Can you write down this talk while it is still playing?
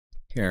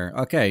Here,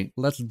 okay,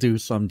 let's do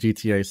some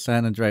GTA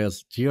San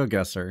Andreas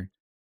GeoGuessr.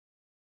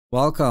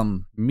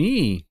 Welcome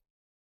me.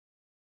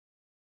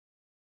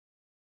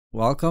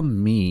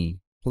 Welcome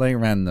me. Play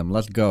random.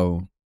 Let's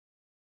go.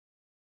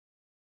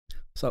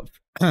 So,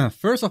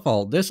 first of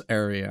all, this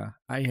area,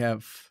 I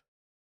have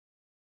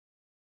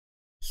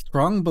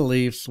strong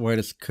beliefs where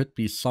this could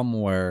be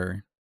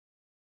somewhere.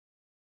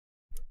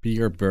 Be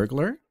your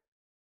burglar.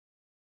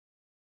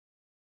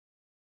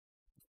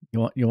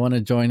 You want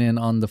to join in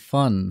on the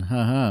fun,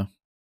 haha.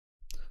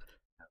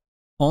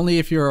 Only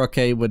if you're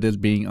okay with this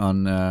being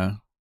on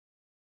the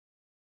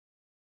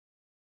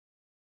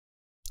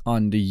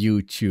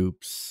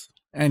YouTubes.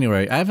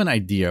 Anyway, I have an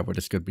idea where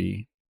this could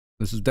be.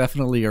 This is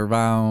definitely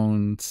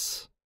around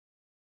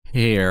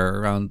here,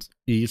 around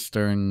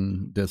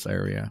eastern this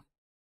area.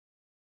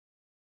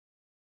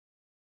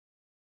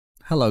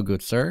 Hello,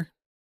 good sir.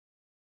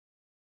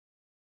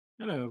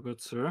 Hello,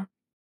 good sir.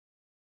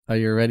 Are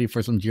you ready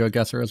for some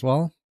GeoGuessr as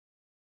well?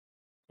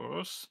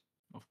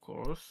 Of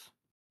course.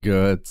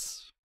 Good.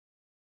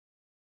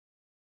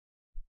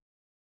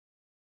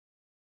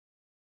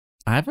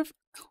 I have a...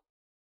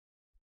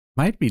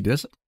 Might be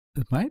this.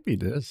 It might be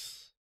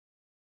this.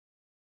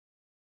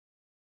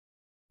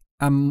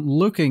 I'm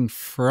looking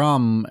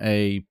from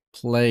a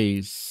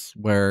place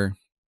where...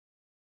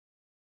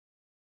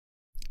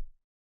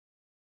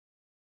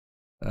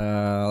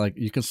 like,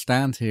 you can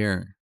stand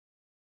here.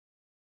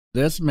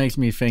 This makes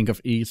me think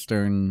of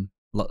Eastern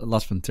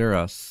Las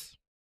Venturas.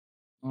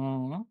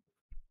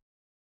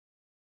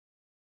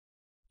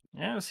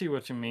 Yeah, I see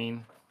what you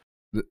mean.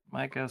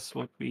 My guess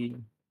would be...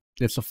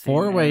 It's a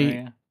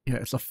four-way... Yeah,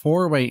 it's a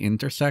four-way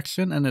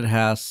intersection, and it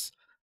has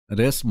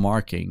this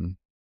marking.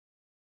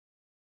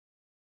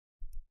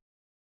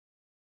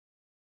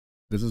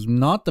 This is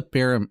not the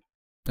pyramid.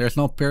 There's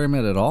no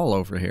pyramid at all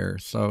over here,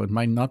 so it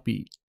might not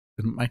be.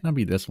 It might not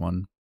be this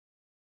one.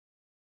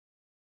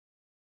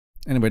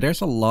 Anyway, there's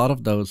a lot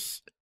of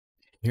those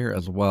here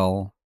as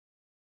well.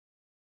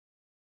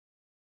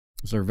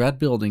 There's a red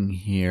building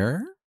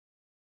here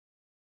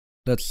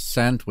that's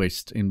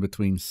sandwiched in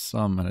between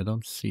some, and I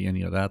don't see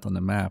any of that on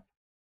the map.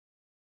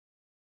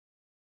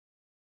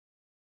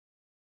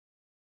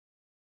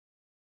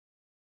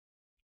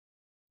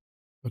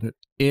 But it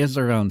is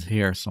around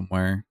here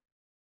somewhere.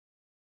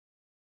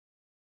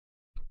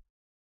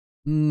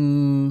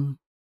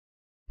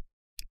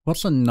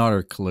 What's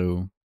another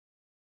clue?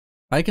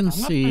 I can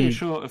see... I'm not really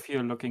sure if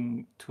you're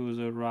looking to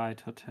the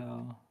right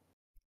hotel.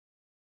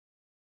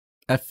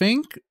 I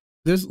think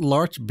this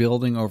large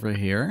building over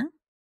here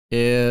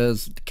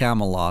is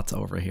Camelot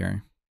over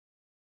here.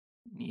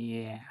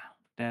 Yeah,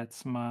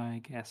 that's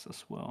my guess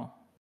as well.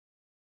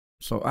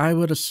 So I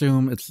would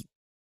assume it's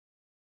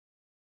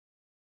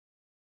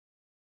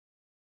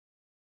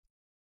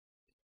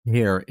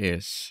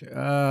here-ish.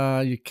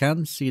 You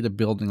can see the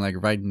building like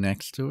right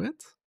next to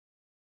it.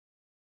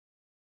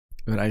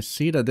 But I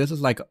see that this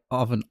is like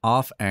of an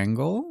off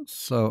angle,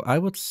 so I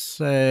would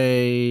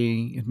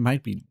say it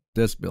might be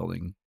this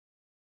building.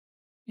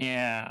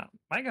 Yeah,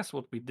 my guess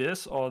would be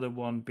this or the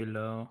one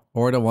below.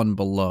 Or the one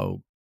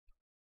below.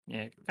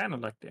 Yeah, kind of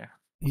like there.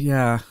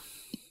 Yeah.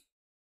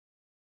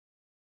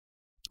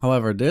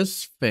 However,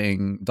 this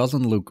thing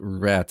doesn't look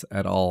red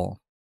at all.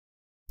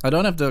 I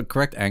don't have the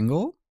correct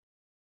angle.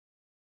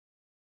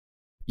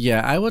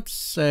 Yeah, I would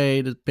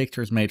say the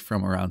picture is made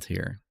from around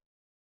here.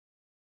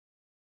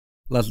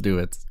 Let's do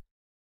it.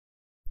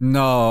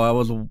 No, I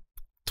was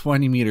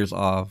 20 meters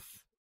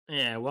off.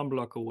 Yeah, 1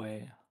 block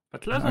away.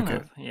 But close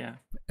enough, yeah.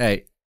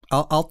 Hey,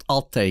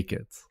 I'll take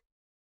it.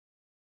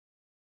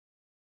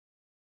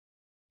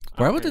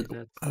 Where would it?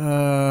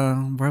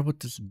 Where would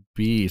this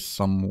be?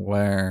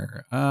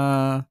 Somewhere.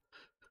 No,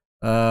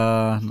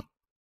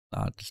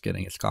 just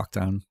kidding. It's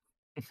Cocktown.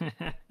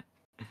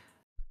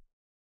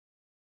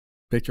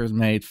 Pictures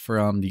made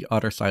from the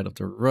other side of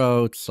the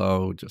road,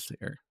 so just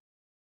here.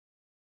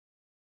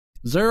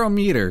 0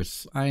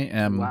 meters. I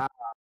am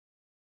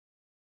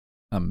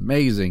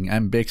amazing.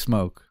 I'm Big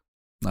Smoke.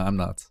 No, I'm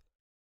not.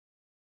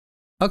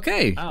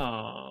 Okay.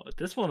 Oh,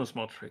 this one is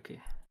more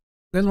tricky.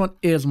 This one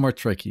is more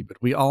tricky,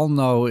 but we all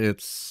know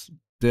it's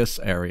this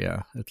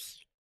area.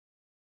 It's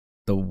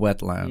the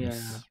wetlands.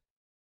 Yeah.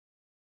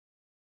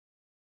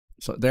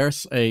 So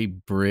there's a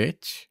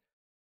bridge,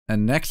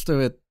 and next to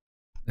it,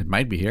 it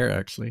might be here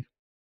actually.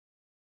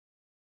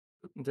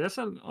 There's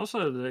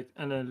also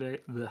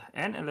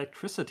an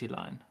electricity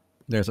line.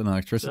 There's an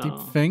electricity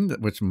thing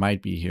which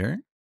might be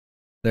here.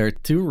 There are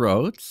 2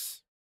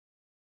 roads,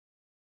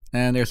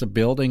 and there's a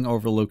building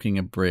overlooking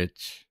a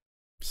bridge.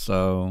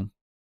 So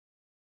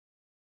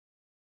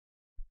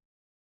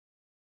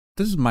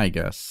this is my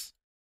guess.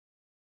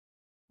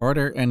 Are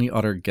there any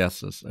other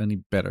guesses? Any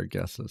better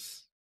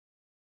guesses?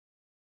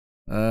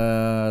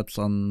 It's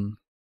on...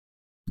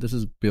 This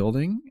is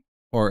building,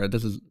 or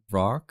this is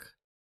rock,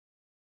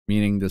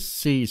 meaning the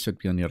sea should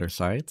be on the other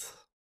side.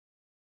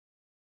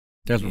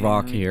 There's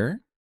rock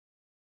here.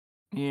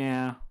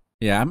 Yeah.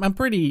 Yeah, I'm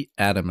pretty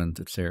adamant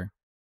it's here.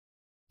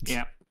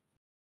 Yeah.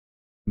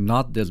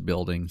 Not this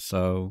building,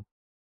 so...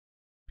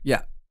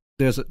 Yeah,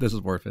 This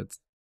is worth it.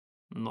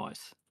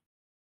 Nice.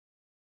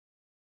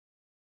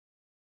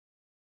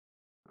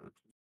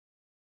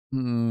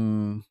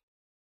 The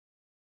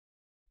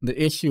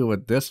issue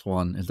with this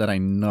one is that I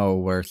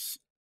know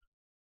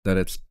that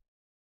it's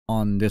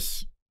on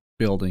this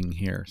building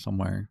here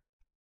somewhere.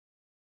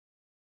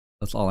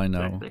 That's all I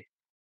know. Exactly.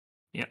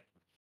 Yeah.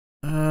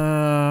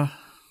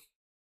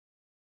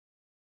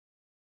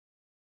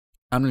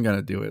 I'm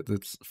gonna do it.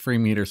 It's 3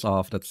 meters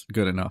off. That's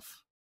good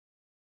enough.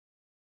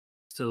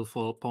 Still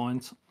 4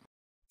 points.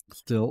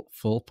 Still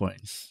full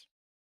points.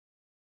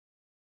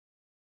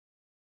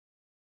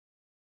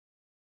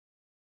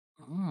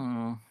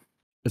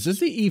 Is this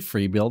the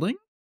E3 building?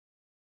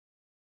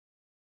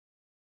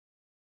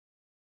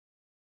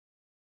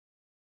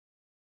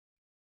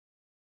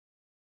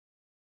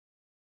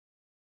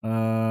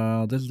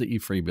 This is the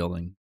E3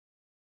 building.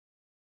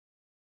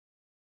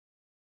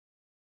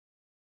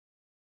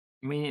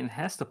 I mean, it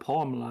has the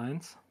palm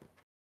lines,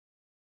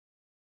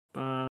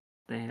 but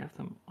they have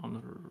them on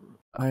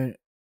the.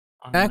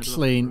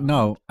 Actually,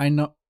 no. I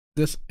know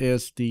this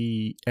is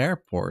the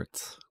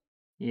airport.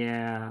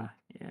 Yeah.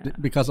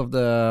 Because of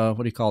the,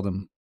 what do you call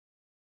them?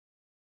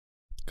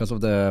 Because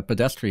of the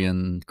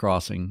pedestrian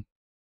crossing.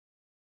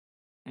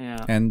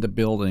 Yeah. And the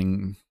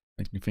building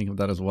makes me think of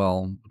that as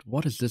well. But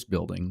what is this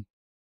building?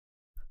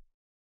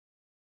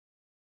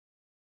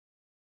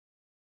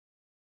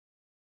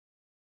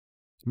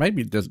 It might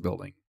be this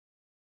building.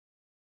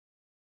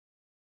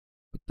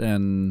 But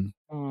then,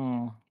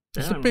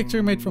 is the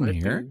picture made from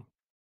here?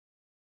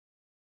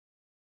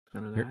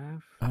 Here.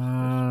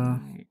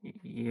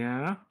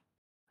 Yeah,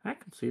 I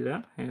can see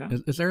that. Yeah.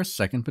 Is there a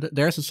second?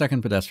 There's a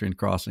second pedestrian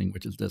crossing,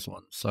 which is this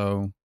one.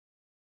 So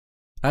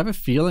I have a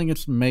feeling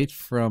it's made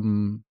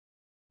from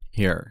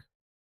here.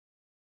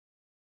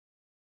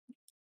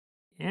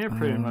 Yeah,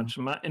 pretty much.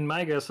 In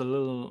my guess, a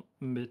little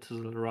bit to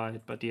the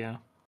right, but yeah.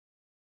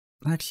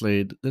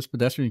 Actually, this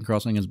pedestrian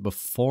crossing is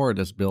before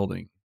this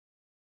building.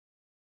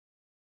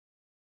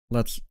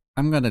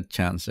 I'm gonna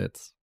chance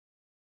it.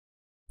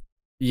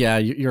 Yeah,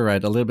 you're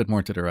right. A little bit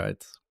more to the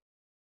right.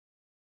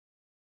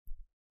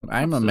 But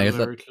I'm amazed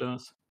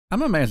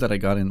that I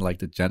got in like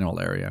the general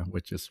area,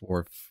 which is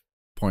worth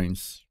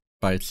points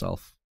by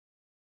itself.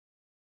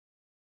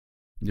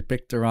 You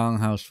picked the wrong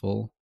house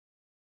full.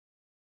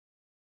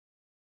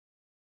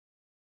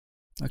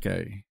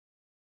 Okay.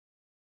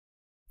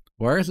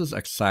 Where is this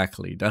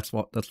exactly? That's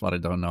what I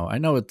don't know. I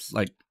know it's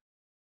like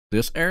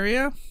this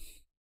area.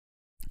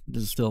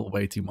 This is still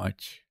way too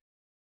much.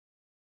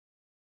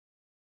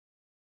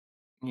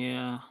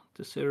 Yeah,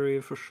 this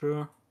area for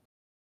sure.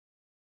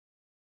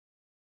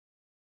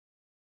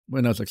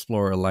 Windows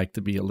Explorer like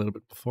to be a little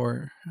bit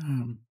before.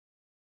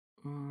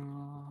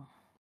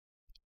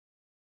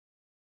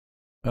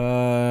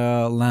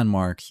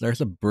 Landmarks.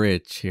 There's a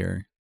bridge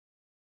here.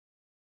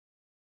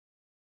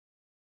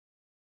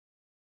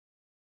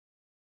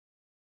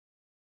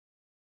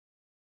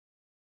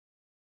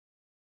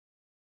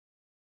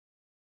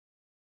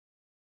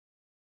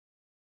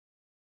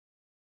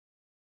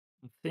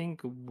 I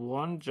think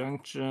one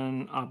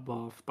junction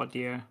above, but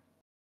yeah.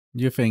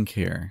 You think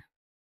here?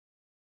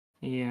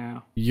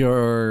 Yeah.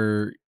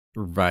 You're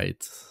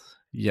right.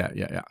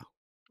 Yeah.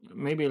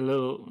 Maybe a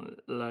little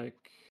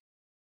like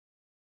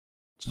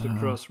the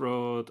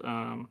crossroad.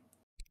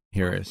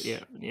 Here is.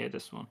 Yeah,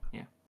 this one.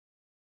 Yeah.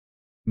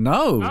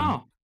 No.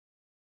 Oh,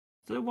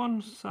 the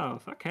one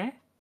south. Okay.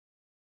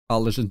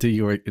 I'll listen to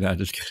you. No,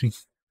 just kidding.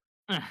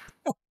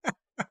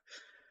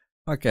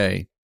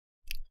 Okay.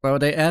 So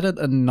they added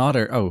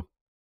another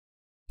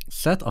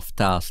set of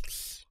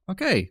tasks.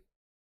 Okay.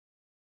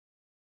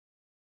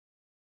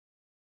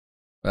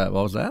 What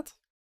was that?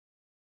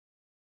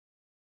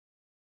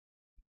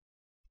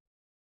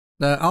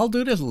 I'll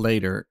do this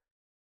later.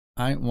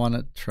 I want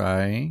to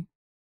try.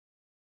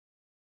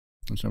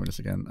 Let's show me this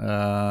again.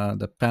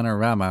 The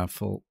panorama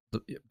full.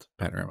 The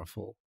panorama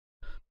full.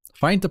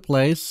 Find the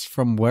place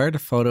from where the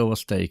photo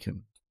was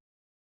taken.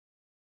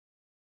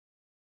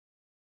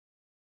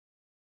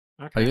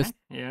 Okay.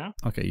 Yeah.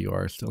 Okay, you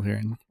are still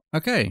hearing.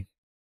 Okay.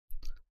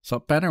 So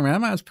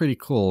panorama is pretty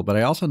cool, but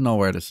I also know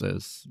where this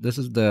is. This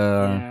is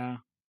the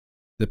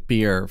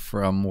pier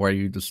from where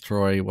you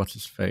destroy what's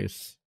his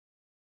face.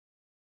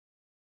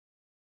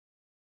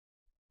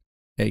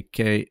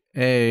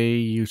 AKA,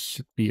 you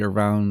should be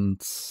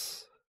around,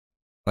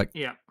 like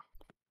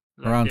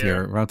around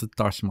here, around the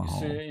Taj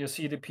Mahal. You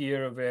see the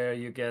pier where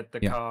you get the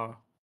car,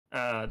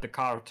 the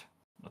cart,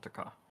 not the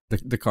car.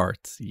 The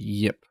cart.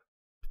 Yep.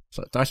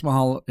 So Taj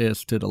Mahal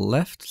is to the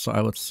left. So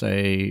I would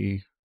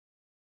say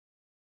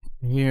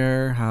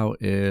here. How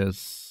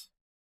is?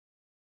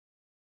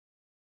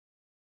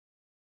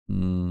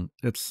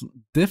 It's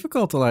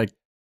difficult to like.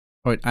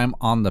 Wait, I'm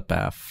on the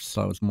path,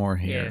 so it's more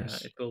here. Yeah,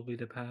 it will be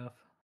the path.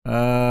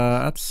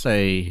 Let's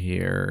say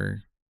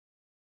here.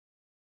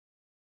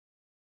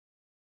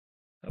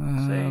 I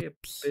would say a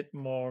bit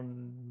more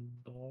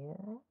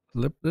north.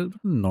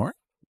 North?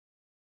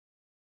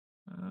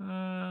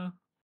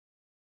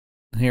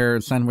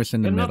 Here, sandwich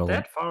in the middle. Not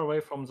that far away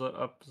from the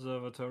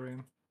observatory.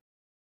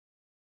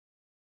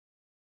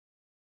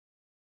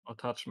 or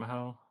Taj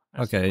Mahal.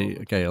 Okay,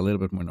 okay, a little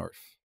bit more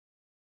north.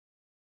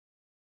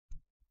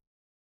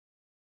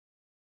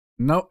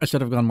 No, I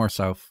should have gone more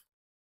south.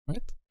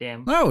 Right?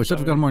 Damn. No, I should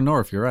have gone more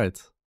north. You're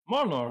right.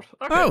 More north.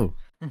 Okay. Oh.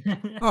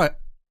 Oh,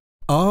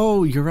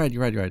 oh, you're right.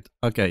 You're right. You're right.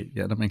 Okay,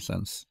 yeah, that makes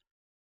sense.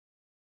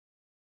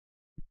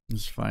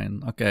 It's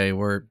fine. Okay,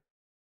 we're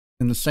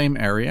in the same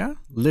area,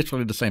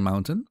 literally the same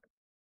mountain.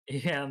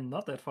 Yeah,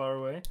 not that far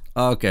away.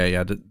 Okay,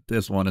 yeah,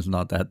 this one is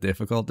not that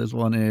difficult. This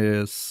one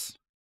is,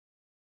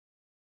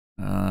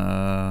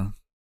 at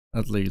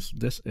least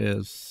this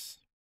is,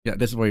 yeah,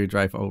 this is where you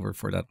drive over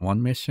for that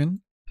one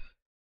mission.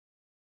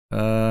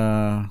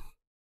 Okay,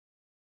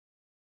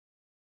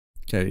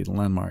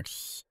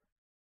 landmarks.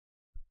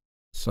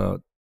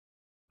 So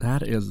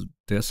that is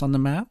this on the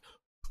map.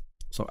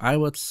 So I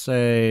would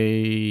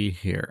say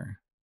here.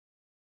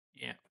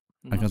 Yeah.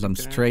 Because I'm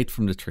straight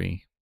from the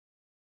tree.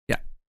 Yeah.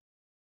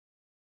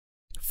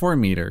 4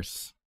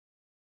 meters.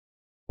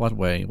 What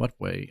way? What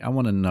way? I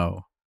want to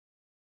know.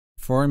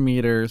 4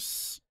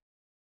 meters.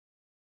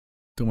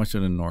 Too much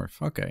to the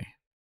north. Okay.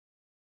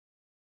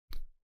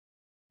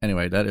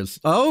 Anyway, that is...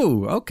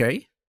 Oh,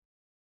 okay.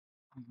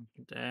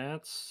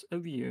 That's a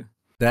view.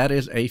 That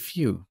is a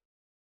view.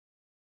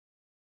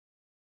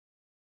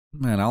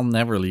 Man, I'll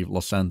never leave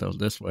Los Santos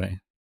this way.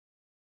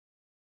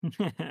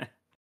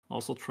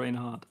 Also train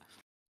hard.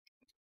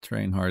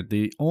 Train hard.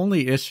 The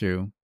only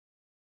issue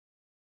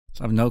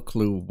is I have no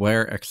clue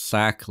where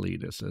exactly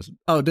this is.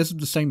 Oh, this is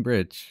the same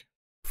bridge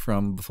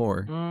from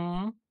before.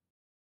 Mm.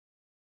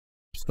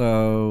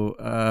 So,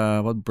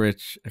 what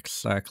bridge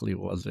exactly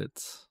was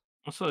it?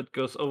 Also, it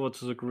goes over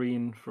to the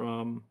green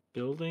from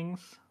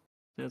buildings.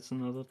 That's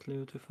another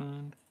clue to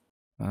find.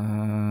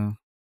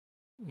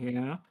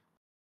 Yeah.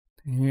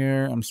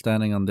 Here, I'm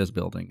standing on this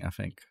building, I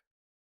think.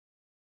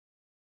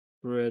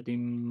 Pretty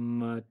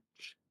much.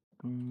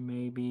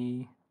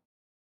 Maybe.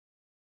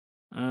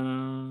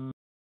 I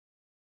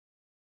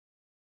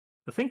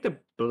think the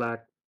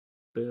black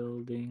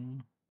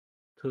building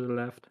to the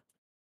left.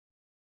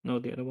 No,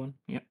 the other one.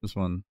 Yeah. This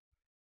one.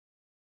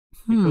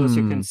 Because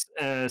you can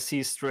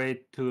see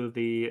straight to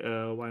the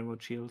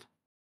Winewood Shield.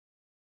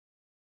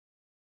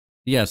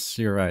 Yes,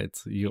 you're right.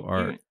 You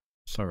are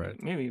so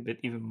right. Maybe a bit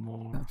even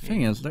more. The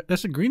thing is,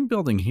 there's a green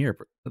building here,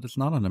 but it's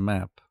not on the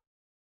map.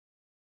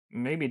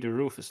 Maybe the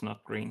roof is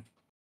not green.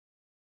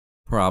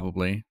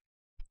 Probably.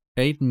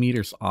 8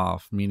 meters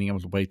off, meaning I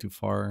was way too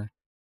far.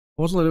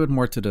 I was a little bit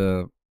more to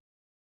the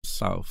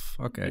south.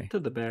 Okay. To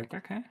the back,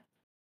 okay.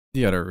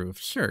 The other roof,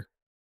 sure.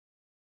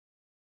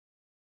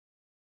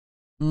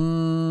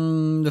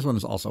 This one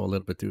is also a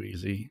little bit too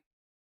easy.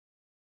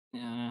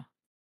 Yeah.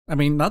 I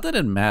mean, not that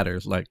it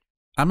matters. Like,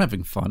 I'm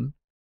having fun.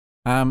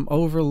 I'm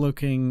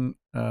overlooking...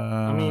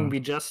 I mean, we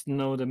just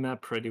know the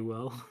map pretty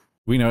well.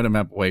 We know the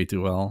map way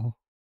too well.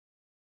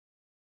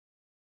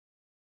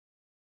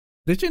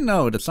 Did you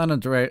know that San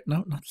Andreas...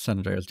 No, not San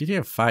Andreas.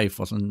 GTA 5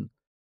 wasn't...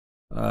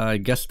 I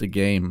guess the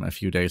game a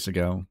few days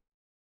ago.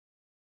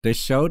 They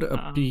showed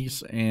a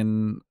piece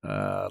in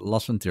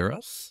Las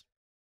Venturas.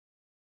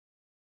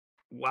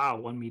 Wow,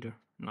 1 meter.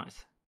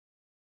 Nice.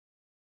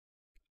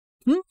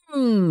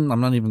 I'm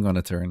not even going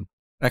to turn.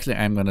 Actually,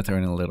 I'm going to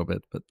turn in a little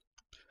bit, but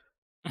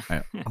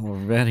I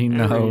already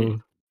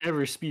know.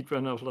 Every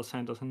speedrunner of Los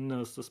Santos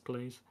knows this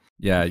place.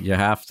 Yeah, you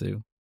have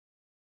to.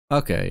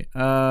 Okay,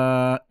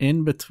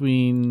 in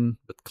between,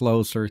 but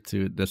closer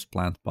to this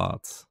plant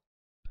pot.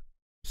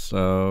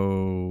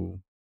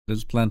 So, this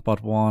is plant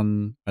pot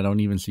 1. I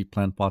don't even see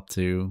plant pot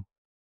 2.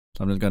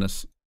 So I'm just gonna...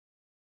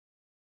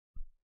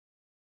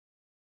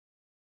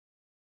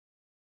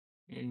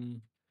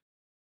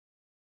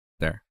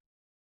 There.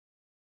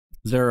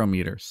 0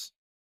 meters.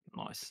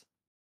 Nice.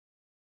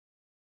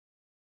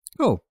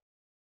 Cool.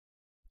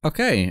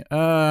 Okay,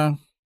 now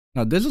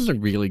this is a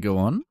really good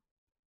one.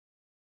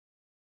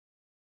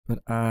 But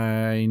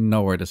I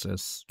know where this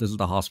is. This is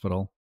the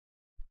hospital.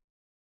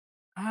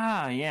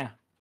 Ah, yeah.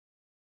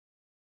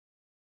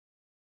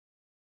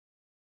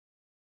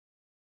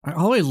 I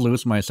always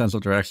lose my sense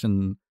of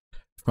direction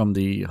from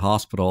the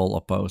hospital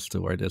opposed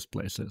to where this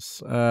place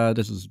is.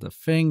 This is the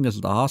thing. This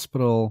is the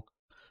hospital.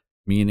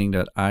 Meaning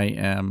that I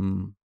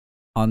am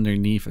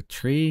underneath a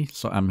tree.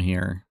 So I'm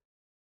here.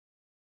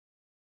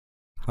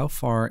 How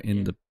far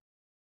in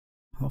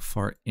How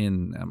far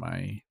in am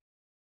I?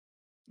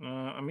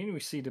 I mean, we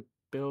see the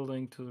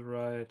building to the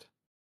right.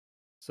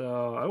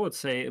 So I would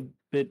say a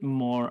bit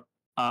more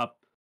up.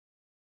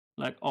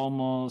 Like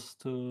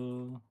almost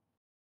to...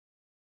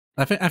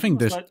 I think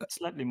this...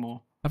 Slightly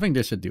more. I think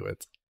this should do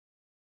it.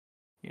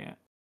 Yeah.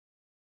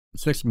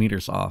 6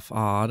 meters off.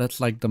 Ah, that's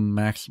like the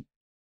max.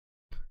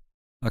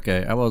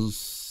 Okay, I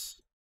was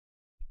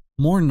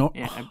more north.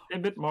 Yeah, a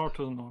bit more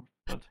to the north,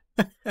 but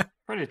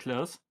pretty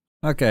close.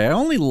 Okay, I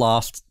only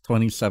lost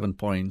 27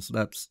 points.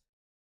 That's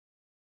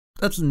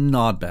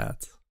not bad.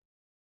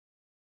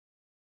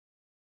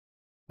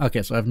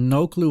 Okay, so I have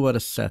no clue what a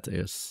set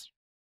is.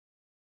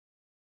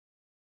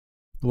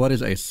 What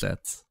is a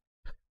set?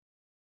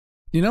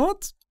 You know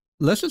what?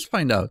 Let's just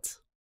find out.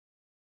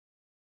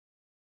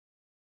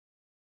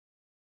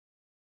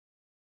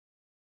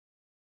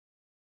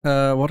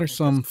 What are Is this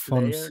some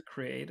fun? player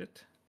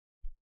created?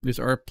 These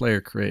are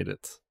player created.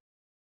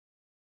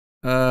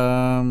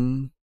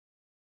 Okay,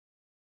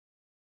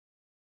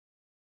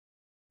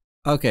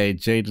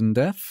 Jaden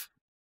Def.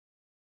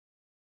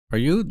 Are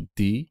you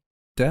D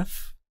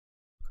Def?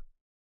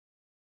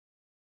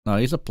 No,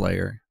 he's a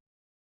player.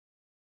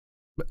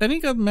 But and he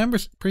got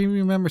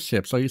premium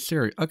memberships. Are you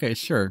serious? Okay,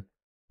 sure.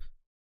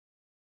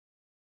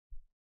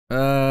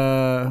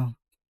 A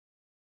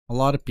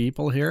lot of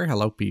people here.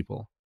 Hello,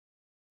 people.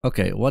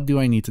 Okay, what do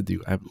I need to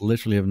do? I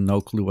literally have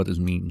no clue what this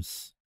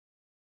means.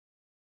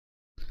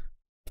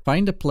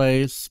 Find a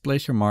place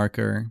your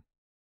marker.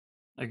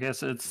 I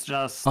guess it's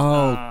just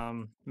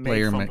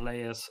made from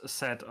players a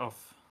set of.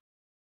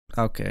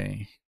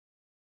 Okay.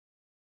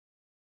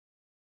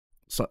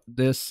 So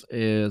this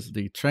is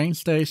the train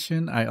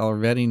station. I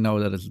already know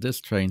that it's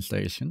this train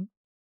station.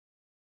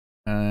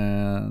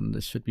 And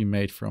this should be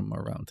made from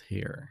around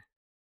here.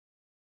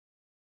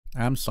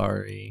 I'm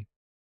sorry.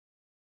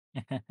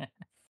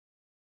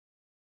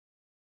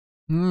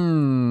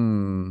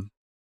 Hmm.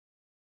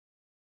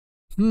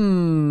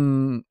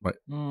 Wait.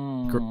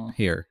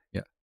 Here.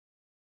 Yeah.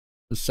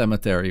 The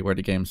cemetery where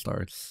the game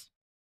starts.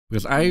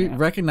 Because I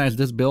recognize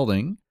this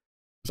building.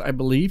 Because I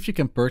believe you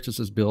can purchase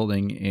this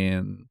building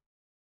in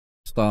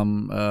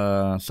some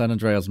San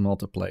Andreas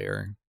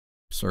multiplayer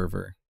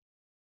server.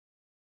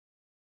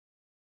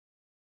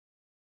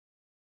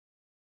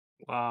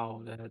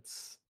 Wow,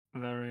 that's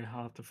very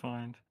hard to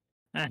find.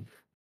 Here.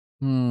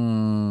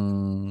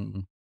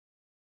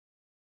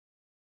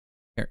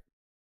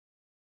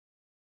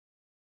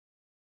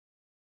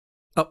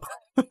 Oh.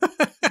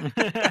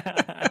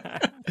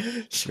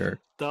 Sure.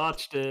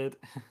 Dodged it.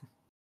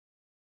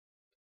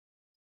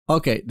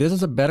 Okay, this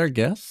is a better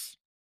guess.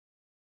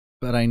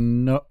 But I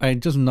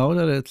just know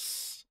that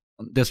it's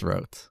on this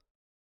road.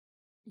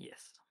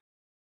 Yes.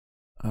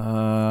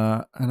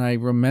 And I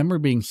remember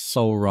being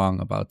so wrong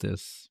about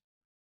this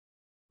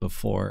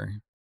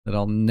before that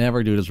I'll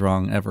never do this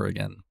wrong ever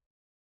again.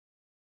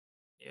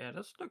 Yeah,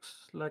 this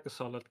looks like a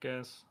solid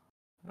guess.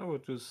 I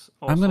would just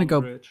I'm gonna go.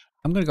 bridge.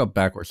 I'm gonna go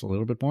backwards a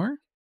little bit more.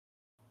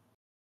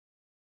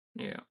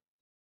 Yeah.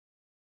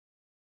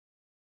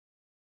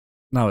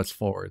 Now it's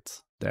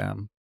forwards.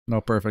 Damn.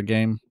 No perfect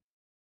game.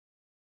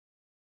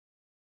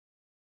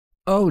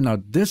 Oh, now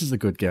this is a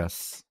good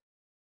guess.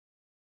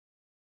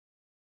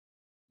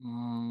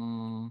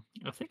 I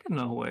think I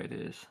know where it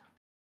is.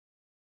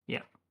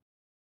 Yeah.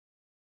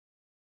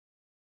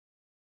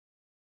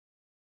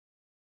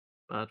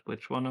 But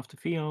which one of the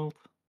field?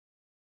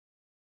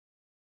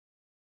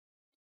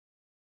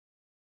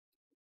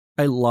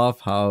 I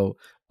love how,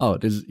 oh,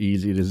 this is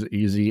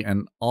easy,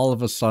 and all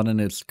of a sudden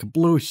it's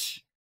kabloosh.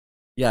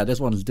 Yeah, this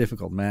one is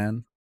difficult,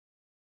 man.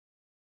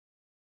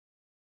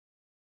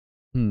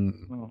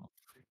 Oh.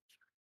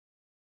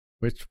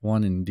 Which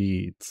one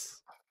indeed?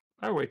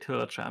 I wait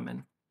till I chime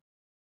in.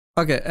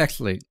 Okay,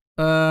 actually,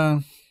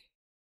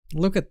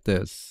 look at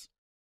this.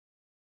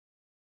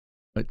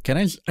 But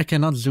I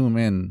cannot zoom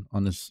in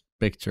on this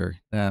picture.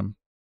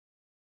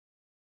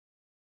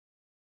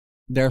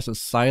 There's a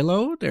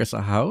silo, there's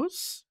a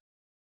house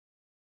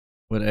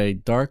with a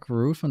dark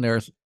roof, and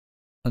there's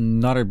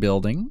another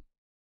building.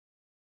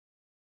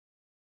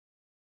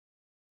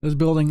 This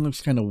building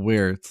looks kind of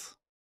weird.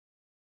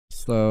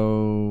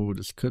 So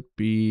this could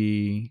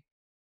be,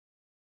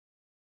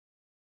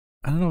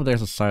 I don't know if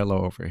there's a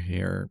silo over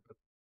here. But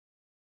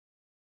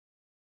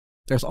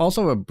there's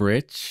also a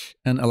bridge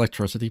and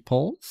electricity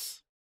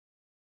poles.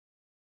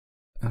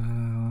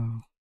 I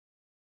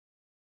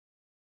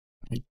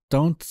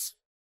don't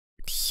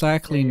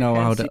exactly know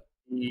how to.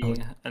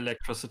 The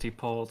electricity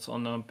poles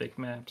on a big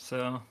map,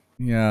 so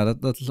yeah,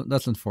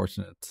 that's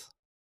unfortunate.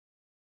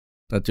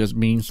 That just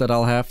means that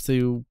I'll have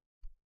to.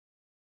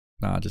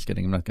 Nah, just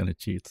kidding. I'm not gonna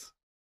cheat.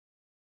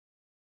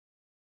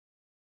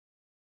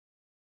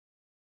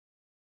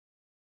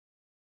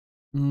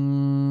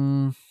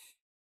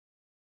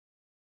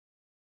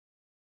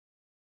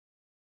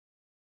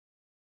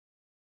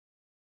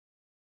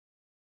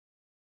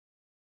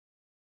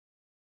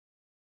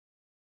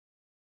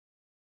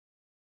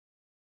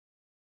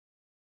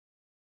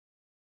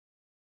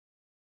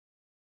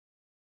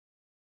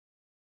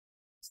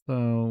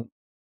 So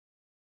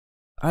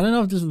I don't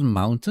know if this is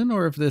mountain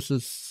or if this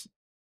is.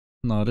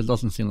 No, this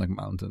doesn't seem like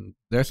mountain.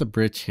 There's a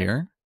bridge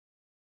here.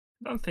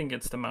 I don't think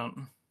it's the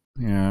mountain.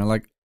 Yeah,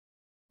 like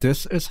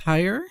this is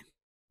higher.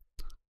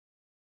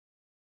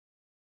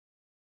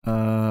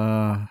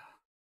 And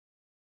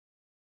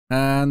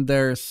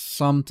there's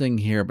something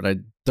here, but I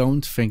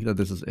don't think that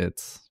this is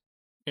it.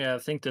 Yeah, I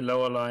think the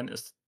lower line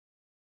is.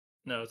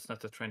 No, it's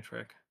not the train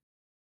track.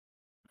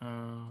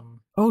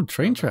 Oh,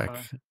 train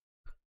track.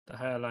 The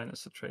higher line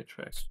is the train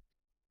track.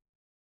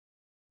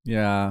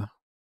 Yeah.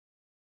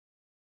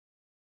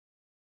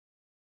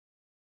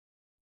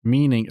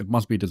 Meaning it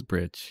must be this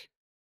bridge.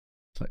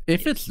 So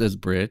if it's this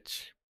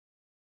bridge,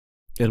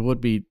 it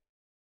would be.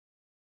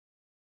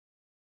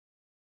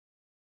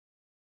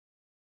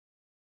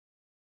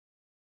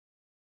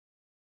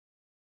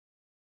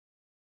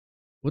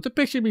 Would the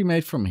picture be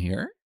made from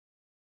here?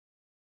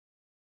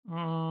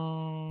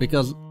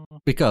 Because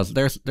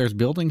Mm, there's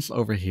buildings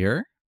over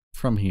here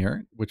from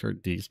here, which are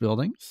these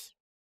buildings.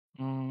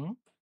 mhm.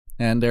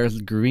 And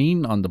there's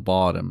green on the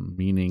bottom,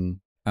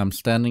 meaning I'm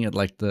standing at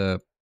like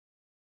the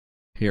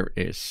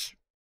here-ish.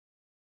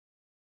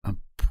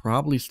 I'm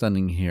probably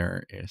standing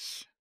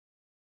here-ish.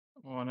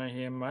 Wanna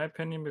hear my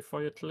opinion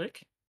before you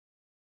click?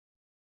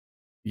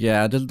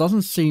 Yeah, this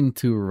doesn't seem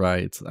too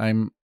right.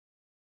 I'm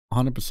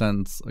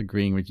 100%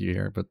 agreeing with you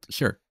here, but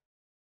sure.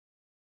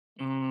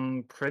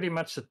 Pretty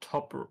much the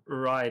top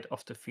right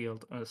of the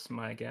field is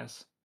my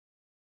guess.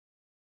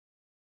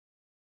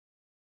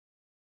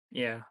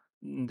 Yeah,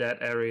 in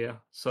that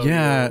area. So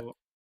Yeah, you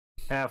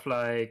have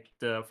like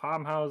the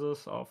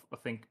farmhouses of, I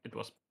think it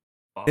was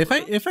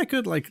Barbara? if I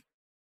could like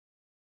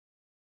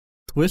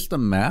twist the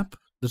map,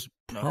 this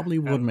No, probably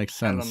would make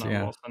sense. Helena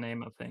Yeah. was the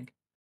name, I think.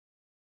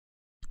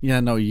 Yeah,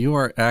 no, you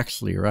are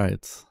actually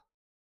right.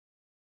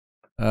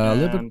 A And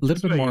little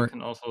this bit way you more.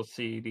 can also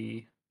see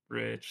the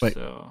bridge. Wait,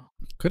 So,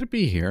 could it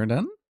be here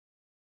then?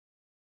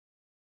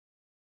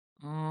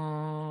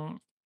 um,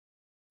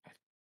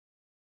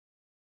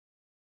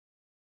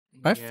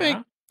 I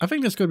yeah,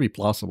 think this could be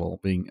plausible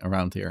being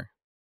around here.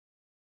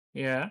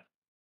 yeah.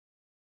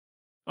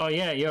 Oh,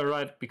 yeah, you're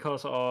right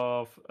because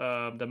of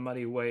the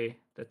muddy way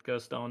that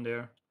goes down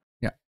there.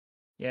 Yeah.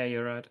 Yeah,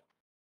 you're right.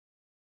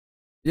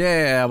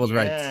 Yeah, I was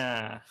right.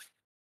 Yeah,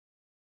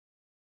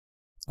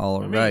 All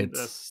I mean right.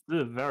 that's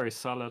still very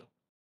solid.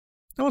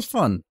 That was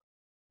fun.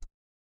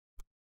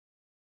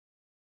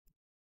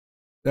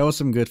 That was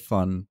some good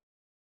fun.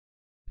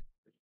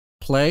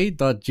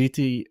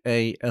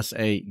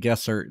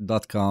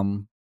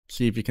 Play.gtasaguessr.com.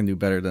 See if you can do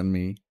better than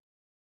me.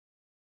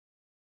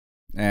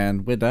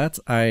 And with that,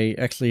 I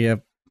actually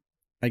have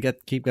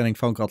keep getting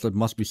phone calls that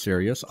must be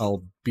serious.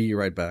 I'll be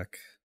right back.